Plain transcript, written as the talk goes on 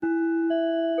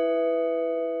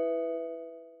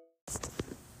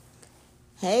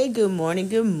Hey, good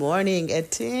morning.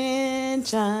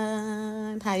 Attention.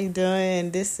 How you doing?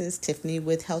 This is Tiffany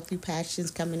with Healthy Passions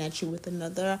coming at you with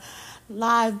another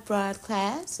live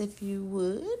broadcast, if you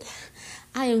would.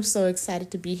 I am so excited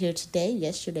to be here today.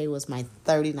 Yesterday was my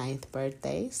 39th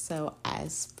birthday, so I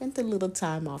spent a little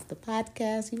time off the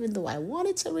podcast. Even though I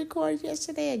wanted to record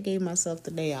yesterday, I gave myself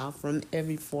the day off from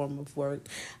every form of work.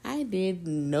 I did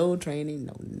no training,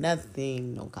 no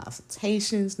nothing, no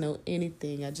consultations, no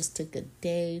anything. I just took a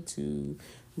day to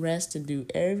rest and do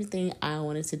everything I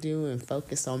wanted to do and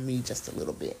focus on me just a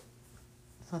little bit.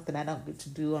 Something I don't get to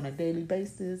do on a daily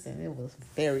basis, and it was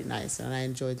very nice, and I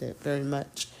enjoyed it very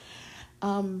much.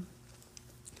 Um,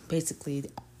 Basically,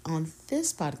 on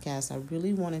this podcast, I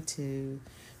really wanted to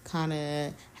kind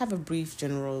of have a brief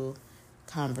general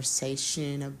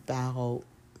conversation about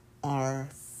our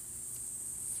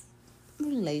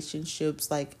relationships,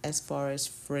 like as far as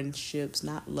friendships,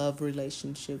 not love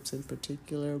relationships in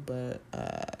particular, but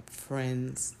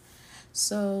friends.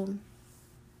 So,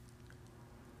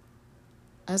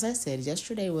 as I said,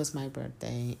 yesterday was my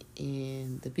birthday,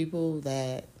 and the people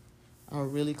that are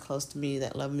really close to me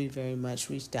that love me very much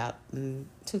reached out and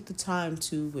took the time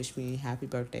to wish me a happy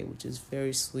birthday, which is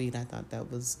very sweet. I thought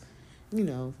that was,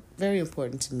 very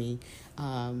important to me,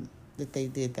 that they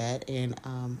did that. And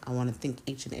I want to thank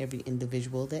each and every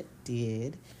individual that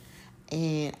did.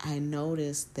 And I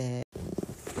noticed that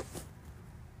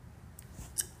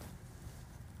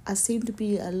I seem to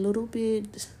be a little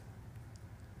bit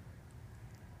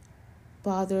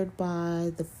bothered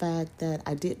by the fact that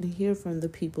I didn't hear from the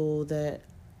people that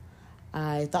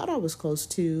I thought I was close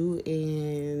to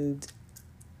and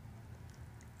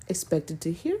expected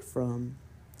to hear from.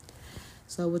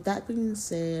 So with that being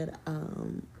said,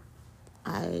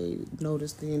 I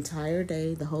noticed the entire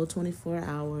day, the whole 24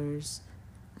 hours,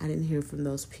 I didn't hear from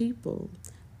those people.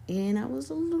 And I was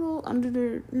a little a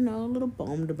little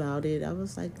bummed about it. I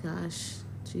was like, gosh,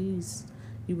 geez,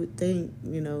 you would think,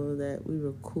 that we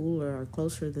were cooler or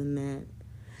closer than that.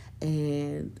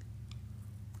 And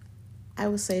I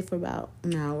would say for about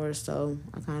an hour or so,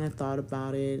 I kind of thought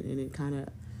about it, and it kind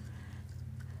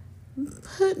of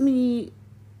put me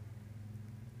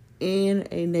in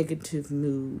a negative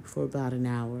mood for about an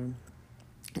hour. And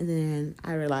then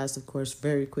I realized, of course,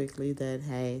 very quickly that,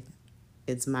 hey,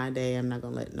 it's my day. I'm not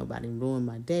going to let nobody ruin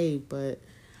my day. But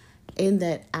in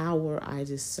that hour, I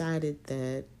decided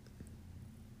that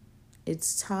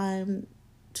it's time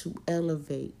to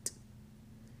elevate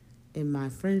in my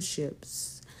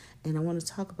friendships. And I want to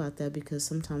talk about that because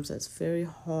sometimes that's very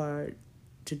hard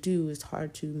to do. It's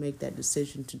hard to make that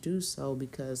decision to do so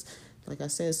because, like I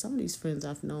said, some of these friends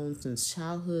I've known since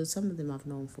childhood. Some of them I've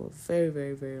known for a very,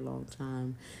 very, very long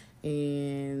time.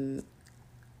 And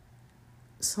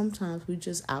sometimes we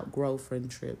just outgrow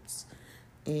friendships.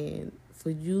 And for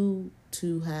you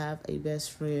to have a best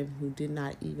friend who did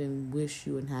not even wish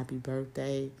you a happy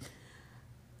birthday,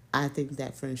 I think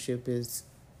that friendship is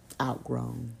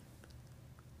outgrown.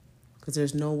 Because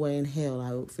there's no way in hell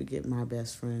I would forget my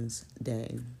best friend's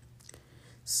day.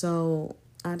 So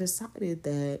I decided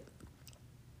that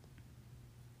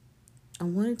I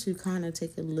wanted to kind of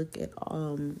take a look at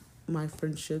my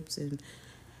friendships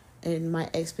and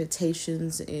my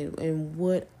expectations and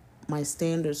what my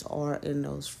standards are in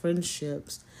those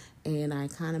friendships. And I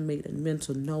kind of made a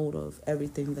mental note of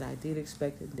everything that I did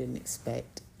expect and didn't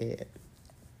expect it.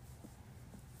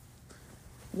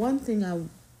 One thing I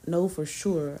know for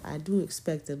sure, I do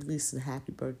expect at least a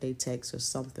happy birthday text or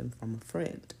something from a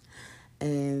friend.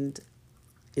 And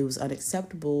it was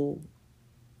unacceptable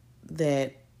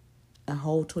that a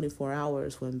whole 24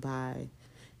 hours went by.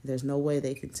 There's no way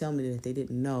they can tell me that they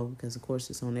didn't know because, of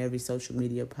course, it's on every social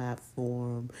media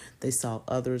platform. They saw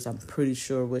others, I'm pretty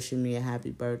sure, wishing me a happy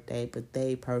birthday, but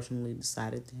they personally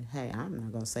decided, hey, I'm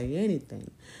not going to say anything.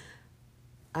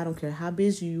 I don't care how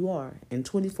busy you are. In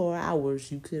 24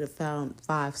 hours, you could have found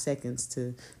 5 seconds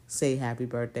to say happy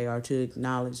birthday or to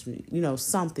acknowledge me,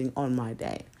 something on my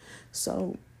day.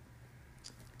 So,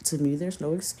 to me, there's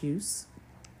no excuse.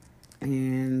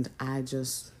 And I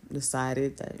just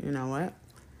decided that, you know what?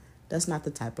 That's not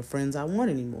the type of friends I want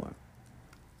anymore.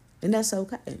 And that's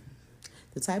okay.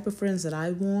 The type of friends that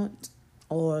I want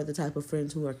are the type of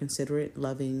friends who are considerate,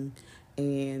 loving,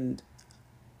 and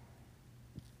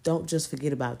don't just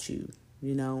forget about you,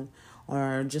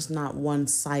 or just not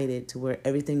one-sided to where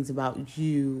everything's about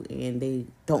you and they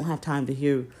don't have time to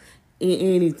hear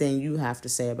anything you have to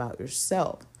say about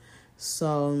yourself.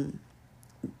 So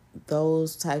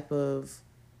those type of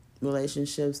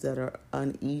relationships that are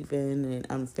uneven and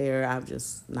unfair, I'm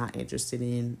just not interested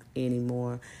in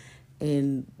anymore.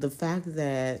 And the fact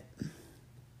that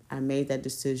I made that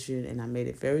decision and I made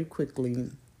it very quickly.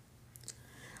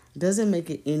 Doesn't make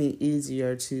it any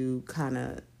easier to kind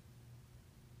of,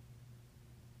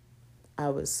 I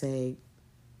would say,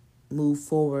 move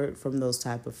forward from those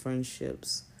type of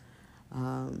friendships.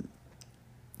 Um,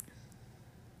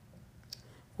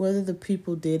 Whether the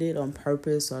people did it on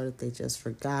purpose or if they just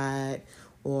forgot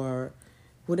or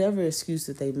whatever excuse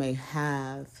that they may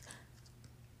have,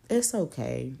 it's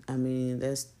okay. I mean,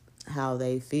 that's how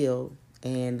they feel.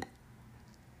 And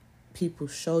people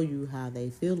show you how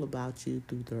they feel about you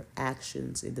through their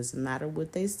actions. It doesn't matter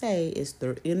what they say, it's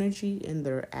their energy and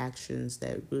their actions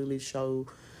that really show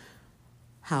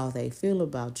how they feel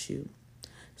about you.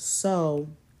 So,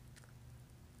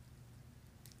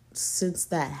 since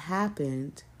that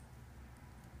happened,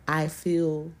 I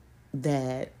feel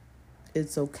that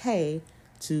it's okay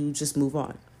to just move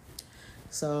on.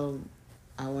 So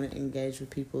I want to engage with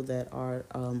people that are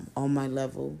on my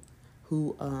level,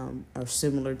 who are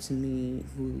similar to me,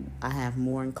 who I have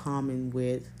more in common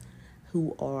with,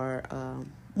 who are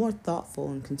more thoughtful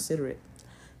and considerate.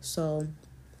 So,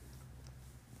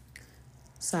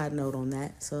 side note on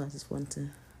that. So I just want to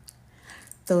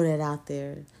throw that out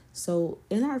there. So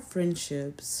in our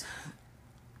friendships,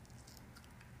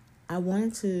 I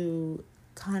wanted to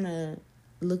kind of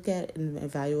look at and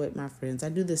evaluate my friends. I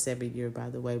do this every year, by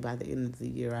the way. By the end of the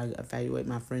year, I evaluate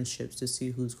my friendships to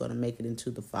see who's going to make it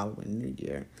into the following new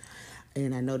year.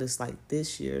 And I noticed, like,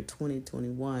 this year,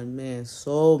 2021, man,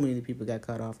 so many people got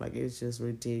cut off. Like, it's just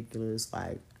ridiculous.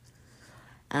 Like,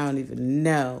 I don't even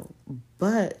know.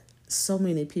 But so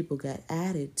many people got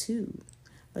added, too.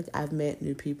 Like, I've met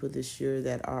new people this year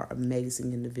that are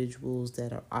amazing individuals,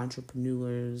 that are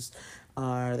entrepreneurs,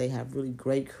 or they have really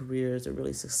great careers, they're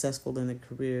really successful in their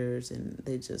careers, and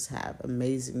they just have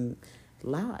amazing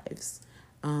lives.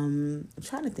 I'm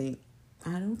trying to think.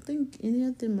 I don't think any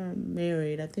of them are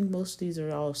married. I think most of these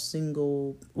are all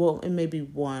single. Well, and maybe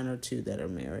one or two that are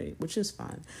married, which is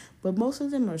fine. But most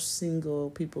of them are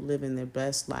single people living their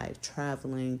best life,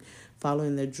 traveling,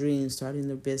 following their dreams, starting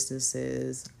their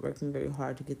businesses, working very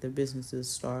hard to get their businesses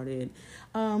started.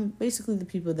 Basically, the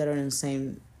people that are in the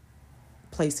same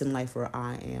place in life where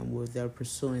I am, where they're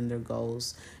pursuing their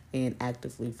goals and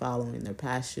actively following their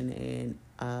passion,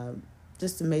 and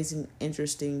just amazing,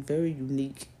 interesting, very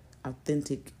unique,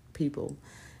 authentic people.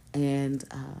 And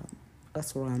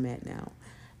that's where I'm at now.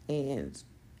 And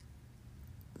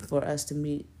for us to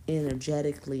meet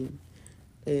energetically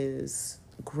is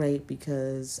great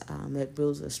because it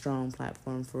builds a strong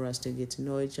platform for us to get to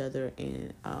know each other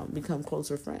and become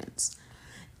closer friends.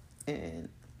 And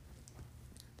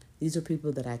these are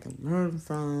people that I can learn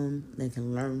from, they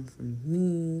can learn from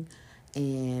me,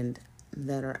 and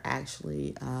that are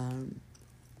actually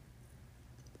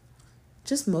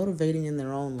just motivating in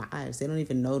their own lives. They don't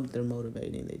even know that they're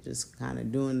motivating. They're just kind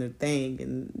of doing their thing,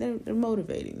 and they're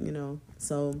motivating, you know.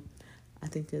 So I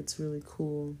think that's really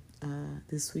cool.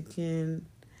 This weekend,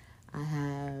 I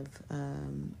have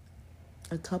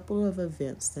a couple of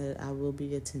events that I will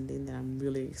be attending that I'm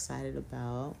really excited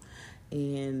about.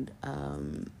 And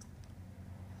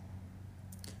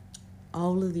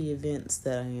all of the events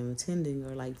that I am attending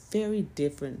are like very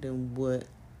different than what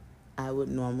I would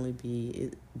normally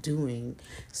be doing.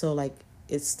 So like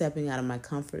it's stepping out of my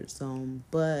comfort zone,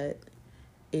 but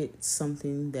it's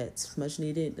something that's much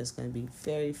needed. That's going to be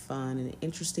very fun and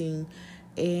interesting,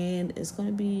 and it's going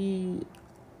to be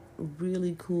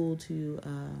really cool to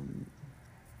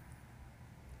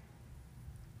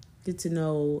get to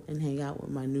know and hang out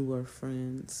with my newer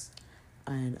friends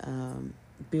and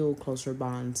build closer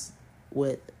bonds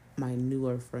with my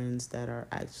newer friends that are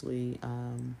actually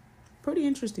pretty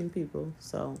interesting people.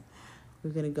 So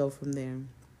we're going to go from there.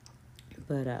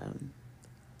 But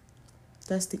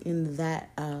that's the end of that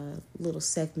little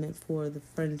segment for the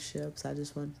friendships. I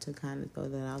just wanted to kind of throw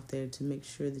that out there to make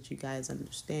sure that you guys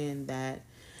understand that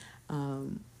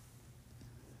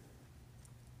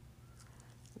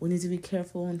we need to be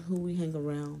careful on who we hang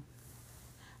around.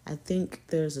 I think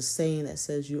there's a saying that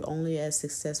says you're only as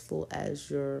successful as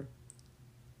your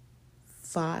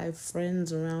 5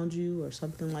 friends around you, or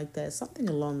something like that, something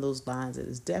along those lines. It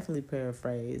is definitely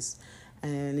paraphrased.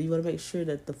 And you want to make sure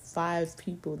that the 5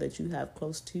 people that you have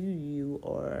close to you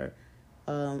are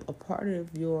a part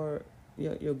of your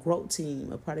growth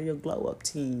team, a part of your glow up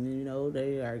team. You know,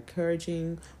 they are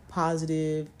encouraging,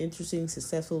 positive, interesting,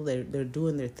 successful. They're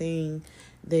doing their thing.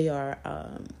 They are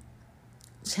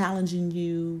challenging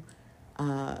you,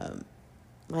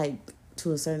 like,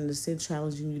 to a certain extent,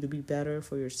 challenging you to be better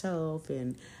for yourself,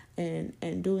 and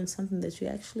doing something that you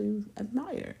actually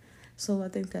admire. So I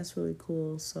think that's really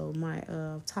cool. So my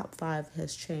top 5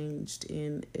 has changed,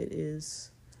 and it is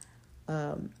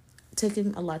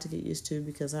taking a lot to get used to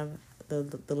because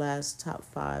the last top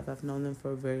five, I've known them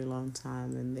for a very long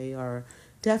time, and they are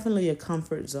definitely a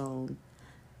comfort zone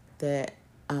that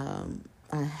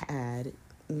I had.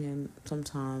 And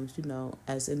sometimes,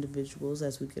 as individuals,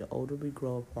 as we get older, we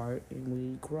grow apart and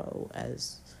we grow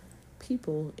as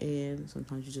people. And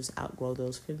sometimes you just outgrow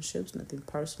those friendships. Nothing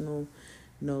personal,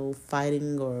 no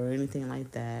fighting or anything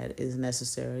like that is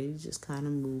necessary. You just kind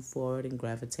of move forward and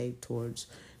gravitate towards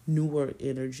newer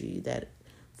energy that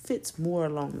fits more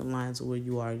along the lines of where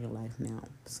you are in your life now.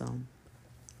 So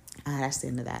that's the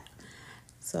end of that.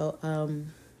 So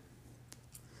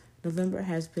November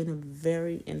has been a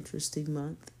very interesting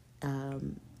month.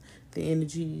 The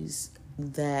energies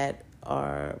that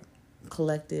are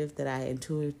collective that I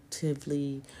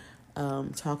intuitively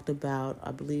talked about,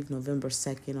 I believe November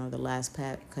 2nd or the last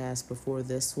podcast before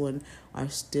this one, are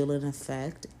still in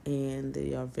effect, and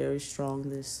they are very strong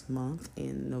this month.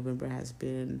 And November has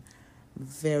been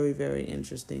very, very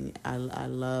interesting. I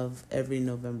love every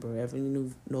November. Every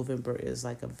new November is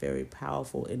like a very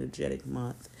powerful, energetic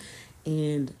month.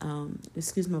 And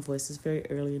excuse my voice, it's very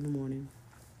early in the morning,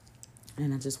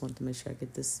 and I just want to make sure I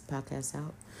get this podcast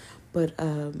out. But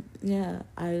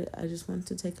I just want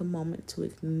to take a moment to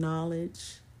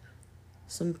acknowledge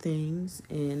some things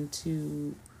and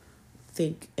to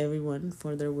thank everyone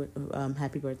for their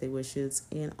happy birthday wishes,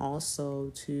 and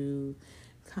also to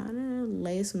kind of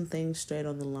lay some things straight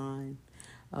on the line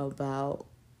about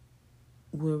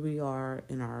where we are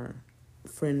in our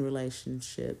friend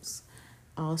relationships.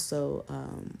 Also,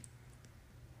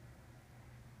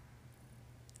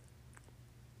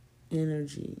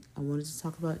 energy. I wanted to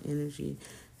talk about energy.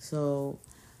 So,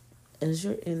 as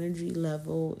your energy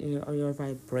level or your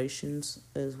vibrations,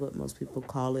 is what most people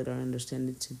call it or understand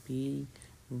it to be,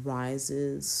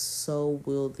 rises, so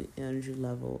will the energy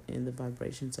level and the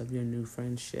vibrations of your new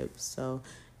friendships. So,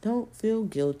 don't feel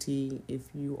guilty if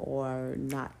you are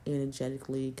not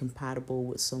energetically compatible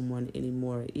with someone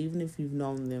anymore, even if you've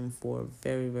known them for a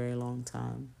very, very long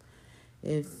time.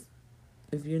 If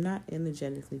you're not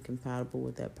energetically compatible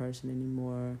with that person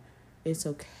anymore, it's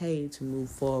okay to move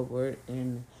forward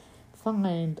and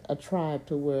find a tribe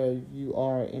to where you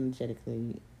are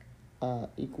energetically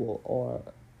equal, or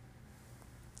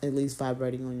at least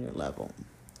vibrating on your level.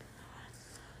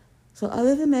 So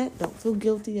other than that, don't feel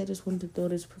guilty. I just wanted to throw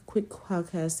this quick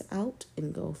podcast out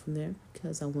and go from there,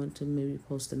 because I want to maybe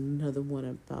post another one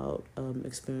about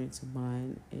experience of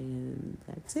mine. And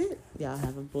that's it. Y'all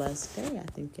have a blessed day. I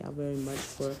thank y'all very much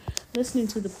for listening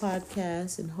to the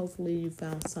podcast, and hopefully you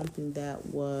found something that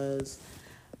was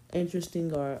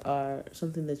interesting, or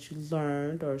something that you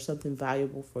learned, or something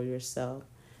valuable for yourself.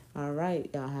 All right.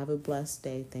 Y'all have a blessed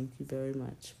day. Thank you very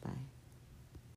much. Bye.